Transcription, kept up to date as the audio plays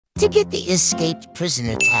To get the escaped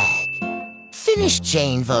prisoner tag, finish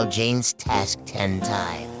Jane Vuljane's task 10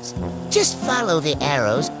 times. Just follow the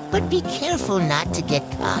arrows, but be careful not to get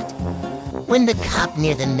caught. When the cop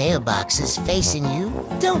near the mailbox is facing you,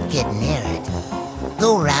 don't get near it.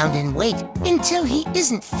 Go around and wait until he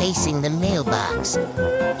isn't facing the mailbox.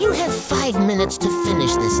 You have 5 minutes to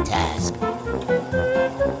finish this task.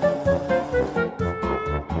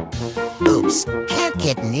 Oops, can't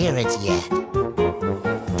get near it yet.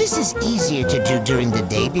 This is easier to do during the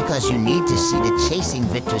day because you need to see the chasing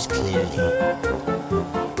victors clearly.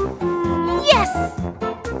 Yes!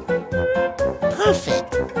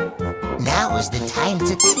 Perfect. Now is the time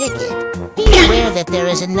to click it. Be aware that there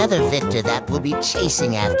is another victor that will be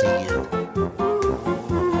chasing after you.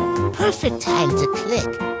 Perfect time to click.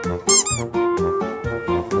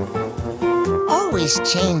 Always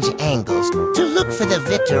change angles to look for the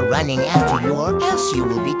victor running after you, or else you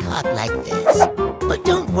will be caught like this. But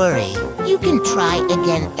don't worry, you can try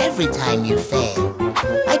again every time you fail.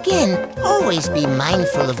 Again, always be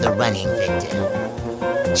mindful of the running victim.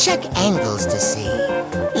 Check angles to see.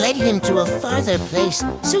 Lead him to a farther place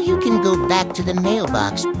so you can go back to the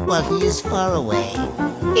mailbox while he is far away.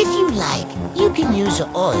 If you like, you can use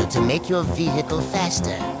oil to make your vehicle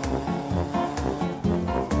faster.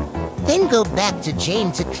 Then go back to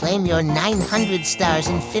Jane to claim your 900 stars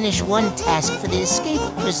and finish one task for the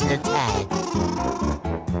escaped prisoner tag.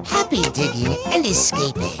 Happy digging and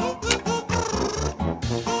escaping.